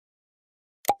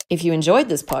If you enjoyed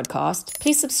this podcast,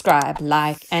 please subscribe,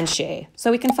 like, and share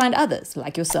so we can find others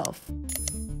like yourself.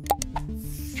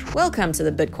 Welcome to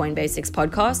the Bitcoin Basics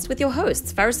podcast with your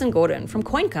hosts, Faris and Gordon from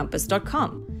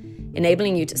CoinCompass.com,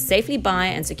 enabling you to safely buy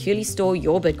and securely store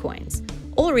your Bitcoins.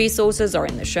 All resources are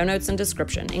in the show notes and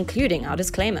description, including our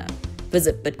disclaimer.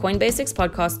 Visit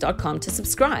BitcoinBasicsPodcast.com to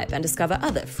subscribe and discover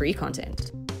other free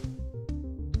content.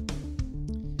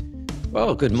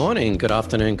 Well, good morning, good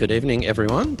afternoon, good evening,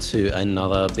 everyone, to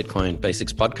another Bitcoin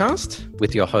Basics podcast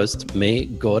with your host, me,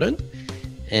 Gordon.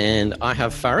 And I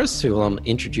have Faris, who I'll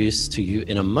introduce to you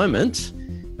in a moment.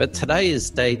 But today is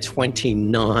day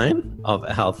 29 of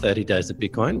our 30 days of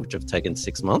Bitcoin, which have taken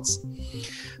 6 months.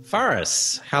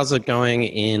 Faris, how's it going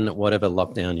in whatever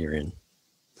lockdown you're in?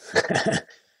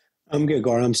 I'm good,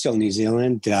 Gordon. I'm still in New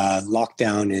Zealand.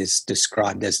 Lockdown is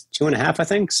described as 2.5, I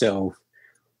think. So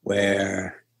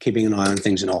we're keeping an eye on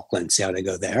things in Auckland, see how they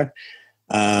go there.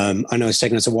 I know it's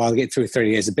taken us a while to get through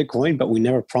 30 days of Bitcoin, but we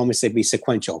never promised they'd be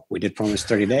sequential. We did promise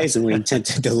 30 days, and we intend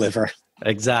to deliver.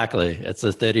 Exactly. It's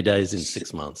the 30 days in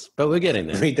 6 months, but we're getting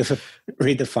there. Read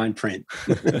the fine print,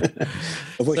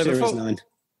 of which there is none.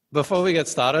 Before we get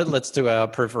started, let's do our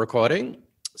proof recording.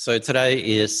 So today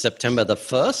is September the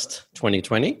 1st,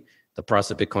 2020. The price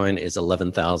of Bitcoin is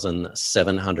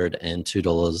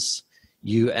 $11,702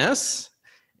 US.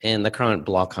 And the current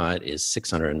block height is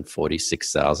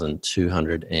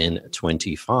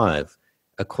 646,225,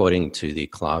 according to the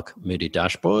Clark Moody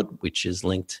dashboard, which is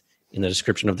linked in the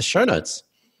description of the show notes.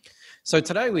 So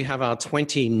today we have our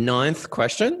 29th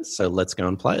question. So let's go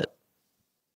and play it.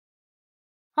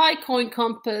 Hi, Coin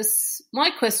Compass.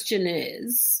 My question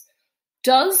is,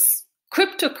 does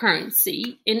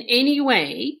cryptocurrency in any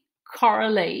way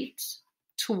correlate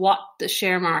to what the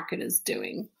share market is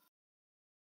doing?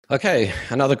 Okay,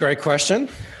 another great question,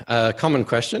 common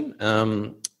question.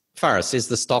 Faris, is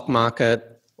the stock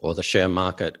market or the share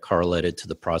market correlated to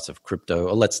the price of crypto?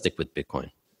 Or let's stick with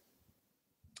Bitcoin.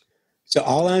 So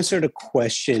I'll answer the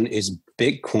question, is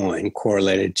Bitcoin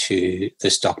correlated to the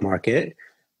stock market?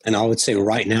 And I would say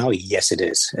right now, yes, it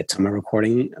is. At time of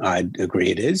recording, I'd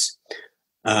agree it is.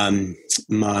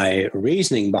 My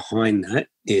reasoning behind that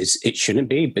is it shouldn't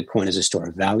be. Bitcoin is a store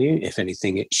of value. If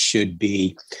anything, it should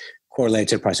be correlated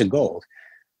to the price of gold.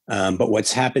 But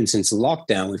what's happened since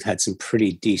lockdown, we've had some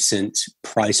pretty decent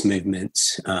price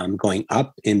movements going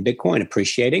up in Bitcoin,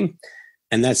 appreciating.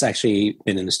 And that's actually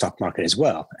been in the stock market as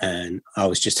well. And I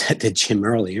was just at the gym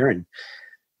earlier, and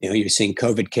you're seeing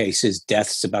COVID cases,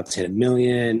 deaths about to hit 1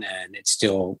 million, and it's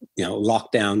still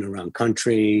lockdown around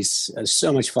countries. There's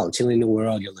so much volatility in the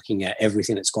world. You're looking at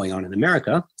everything that's going on in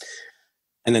America,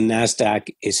 and the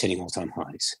NASDAQ is hitting all-time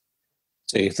highs.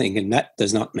 So you're thinking that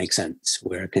does not make sense.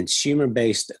 We're a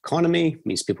consumer-based economy,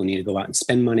 means people need to go out and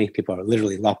spend money. People are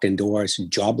literally locked indoors,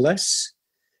 jobless,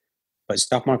 but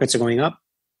stock markets are going up.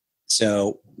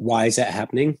 So why is that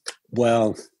happening?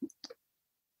 Well,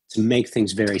 to make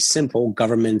things very simple,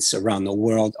 governments around the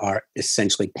world are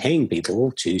essentially paying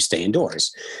people to stay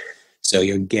indoors. So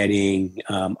you're getting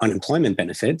unemployment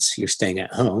benefits, you're staying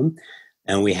at home.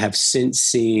 And we have since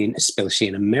seen, especially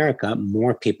in America,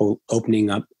 more people opening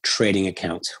up trading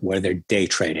accounts where they're day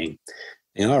trading.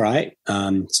 And all right,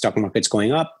 stock market's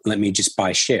going up, let me just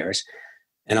buy shares.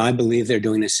 And I believe they're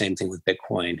doing the same thing with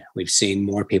Bitcoin. We've seen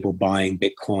more people buying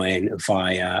Bitcoin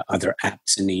via other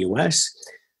apps in the US.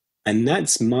 And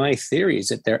that's my theory, is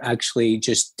that they're actually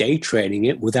just day trading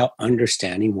it without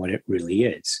understanding what it really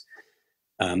is.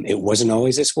 It wasn't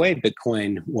always this way.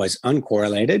 Bitcoin was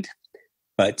uncorrelated.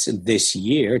 But this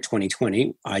year,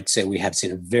 2020, I'd say we have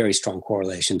seen a very strong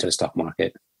correlation to the stock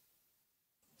market.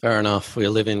 Fair enough. We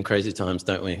live in crazy times,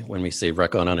 don't we? When we see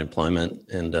record unemployment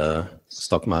and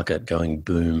stock market going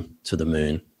boom to the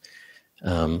moon.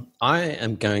 I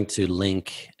am going to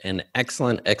link an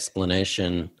excellent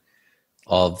explanation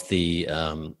of the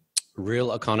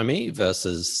real economy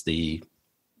versus the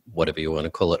whatever you want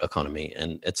to call it economy.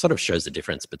 And it sort of shows the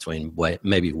difference between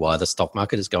maybe why the stock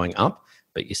market is going up.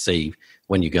 But you see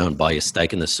when you go and buy your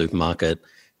steak in the supermarket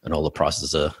and all the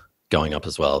prices are going up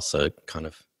as well. So it kind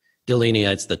of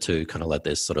delineates the two, kind of like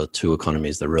there's sort of two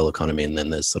economies, the real economy, and then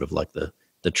there's sort of like the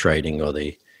trading or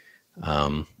the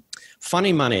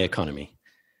funny money economy.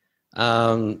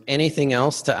 Anything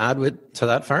else to add to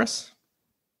that, Faris?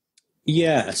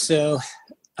 Yeah, so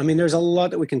there's a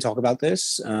lot that we can talk about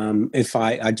this. If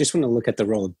I just want to look at the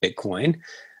role of Bitcoin.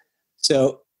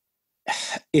 So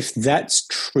if that's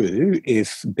true,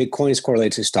 if Bitcoin is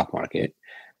correlated to the stock market,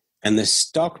 and the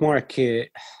stock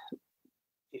market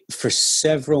for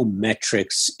several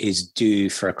metrics is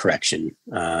due for a correction.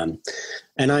 And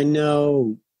I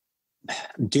know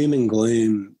doom and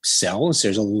gloom sells.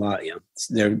 There's a lot,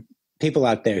 there are people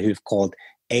out there who've called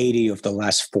 80 of the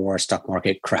last 4 stock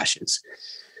market crashes.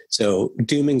 So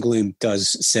doom and gloom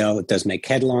does sell. It does make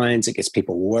headlines. It gets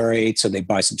people worried. So they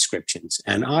buy subscriptions.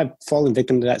 And I've fallen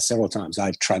victim to that several times.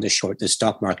 I've tried to short the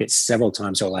stock market several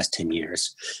times over the last 10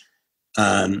 years.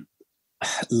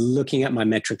 Looking at my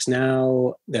metrics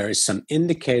now, there is some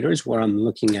indicators where I'm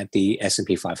looking at the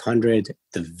S&P 500,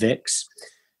 the VIX,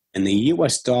 and the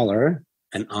US dollar.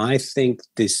 And I think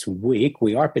this week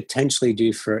we are potentially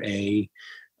due for a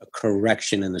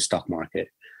correction in the stock market.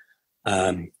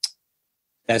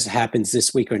 That happens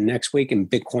this week or next week and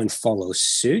Bitcoin follows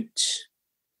suit,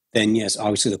 then yes,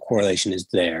 obviously the correlation is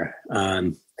there.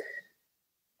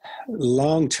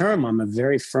 Long term, I'm a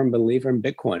very firm believer in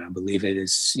Bitcoin. I believe it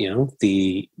is,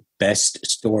 the best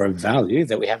store of value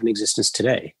that we have in existence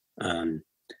today. And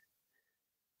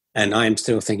I am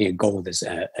still thinking of gold as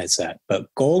that.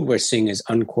 But gold we're seeing is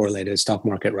uncorrelated stock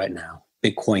market right now.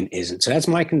 Bitcoin isn't. So that's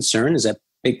my concern, is that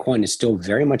Bitcoin is still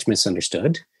very much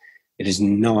misunderstood. It is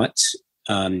not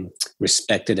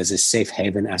respected as a safe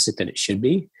haven asset that it should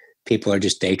be. People are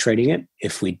just day trading it.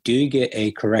 If we do get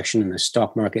a correction in the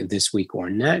stock market this week or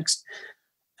next,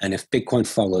 and if Bitcoin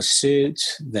follows suit,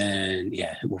 then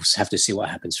we'll have to see what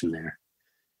happens from there.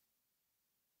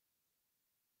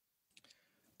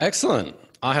 Excellent.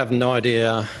 I have no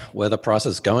idea where the price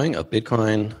is going of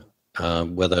Bitcoin,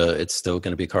 whether it's still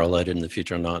going to be correlated in the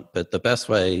future or not. But the best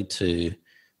way to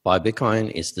buy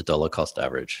Bitcoin is the dollar cost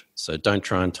average. So don't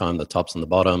try and time the tops and the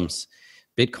bottoms.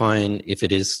 Bitcoin, if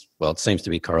it is, it seems to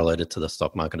be correlated to the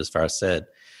stock market, as Faris said.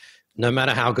 No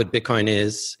matter how good Bitcoin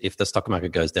is, if the stock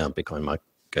market goes down, Bitcoin might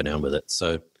go down with it.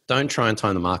 So don't try and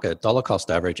time the market. Dollar cost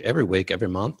average every week, every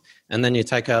month, and then you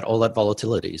take out all that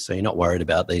volatility. So you're not worried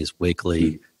about these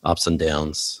weekly ups and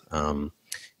downs.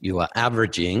 You are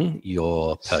averaging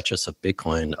your purchase of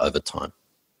Bitcoin over time.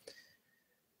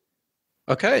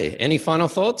 Okay, any final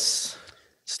thoughts?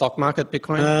 Stock market,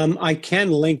 Bitcoin? I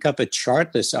can link up a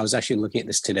chart. I was actually looking at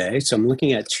this today. So I'm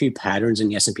looking at 2 patterns in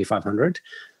the S&P 500.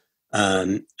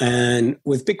 And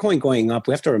with Bitcoin going up,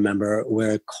 we have to remember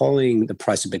we're calling the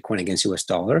price of Bitcoin against US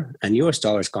dollar, and US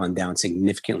dollar has gone down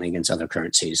significantly against other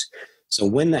currencies. So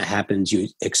when that happens, you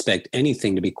expect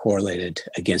anything to be correlated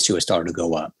against US dollar to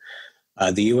go up.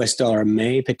 The US dollar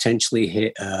may potentially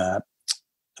hit a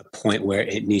point where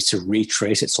it needs to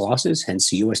retrace its losses, hence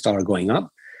the US dollar going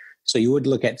up. So you would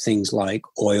look at things like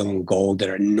oil and gold that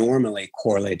are normally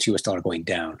correlated to US dollar going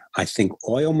down. I think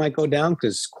oil might go down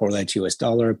because it's correlated to US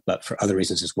dollar, but for other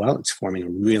reasons as well. It's forming a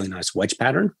really nice wedge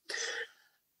pattern.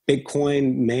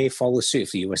 Bitcoin may follow suit.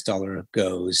 If the US dollar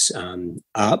goes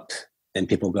up, then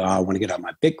people go, I want to get out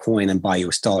my Bitcoin and buy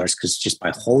US dollars, because just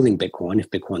by holding Bitcoin, if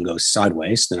Bitcoin goes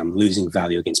sideways, then I'm losing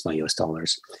value against my US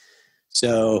dollars.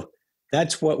 So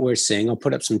that's what we're seeing. I'll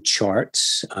put up some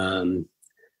charts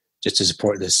just to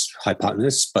support this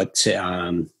hypothesis, but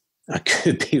I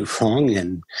could be wrong,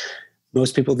 and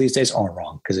most people these days are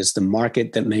wrong, because it's the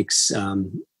market that makes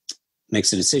the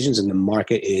decisions, and the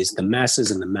market is the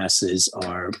masses, and the masses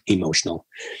are emotional.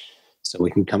 So we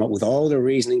can come up with all the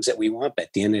reasonings that we want, but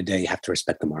at the end of the day, you have to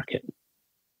respect the market.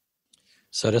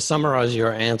 So to summarize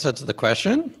your answer to the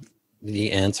question,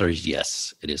 the answer is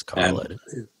yes, it is correlated.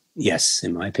 Yes,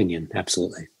 in my opinion,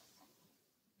 absolutely.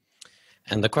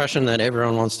 And the question that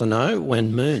everyone wants to know,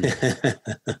 when moon?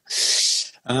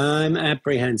 I'm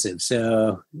apprehensive.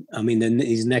 So,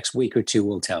 these next week or two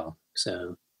will tell.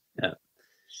 So,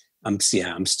 I'm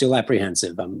still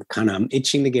apprehensive. I'm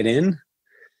itching to get in,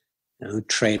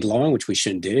 trade long, which we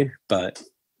shouldn't do. But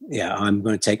I'm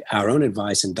going to take our own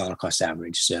advice and dollar cost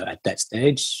average. So at that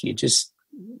stage, you just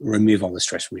remove all the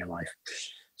stress from your life.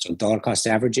 So dollar cost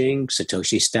averaging,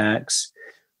 Satoshi stacks.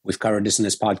 We've covered this in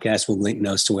this podcast. We'll link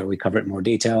notes to where we cover it in more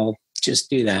detail. Just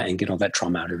do that and get all that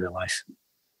trauma out of your life.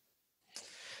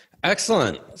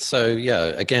 Excellent. So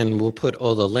again, we'll put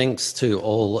all the links to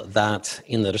all that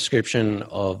in the description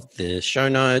of the show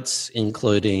notes,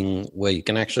 including where you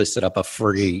can actually set up a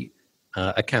free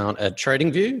account at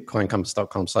TradingView,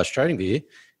 coincompass.com/TradingView,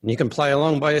 and you can play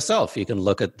along by yourself. You can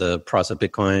look at the price of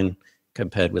Bitcoin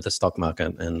compared with the stock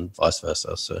market and vice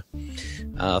versa. So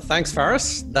thanks,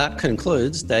 Faris. That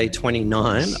concludes day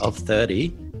 29 of 30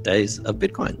 days of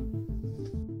Bitcoin.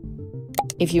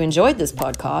 If you enjoyed this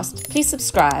podcast, please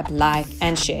subscribe, like,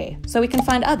 and share so we can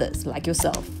find others like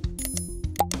yourself.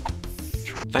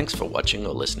 Thanks for watching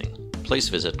or listening. Please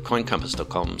visit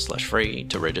coincompass.com/free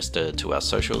to register to our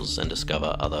socials and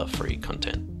discover other free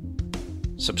content.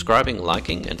 Subscribing,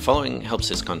 liking, and following helps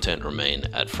this content remain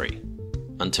ad-free.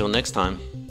 Until next time.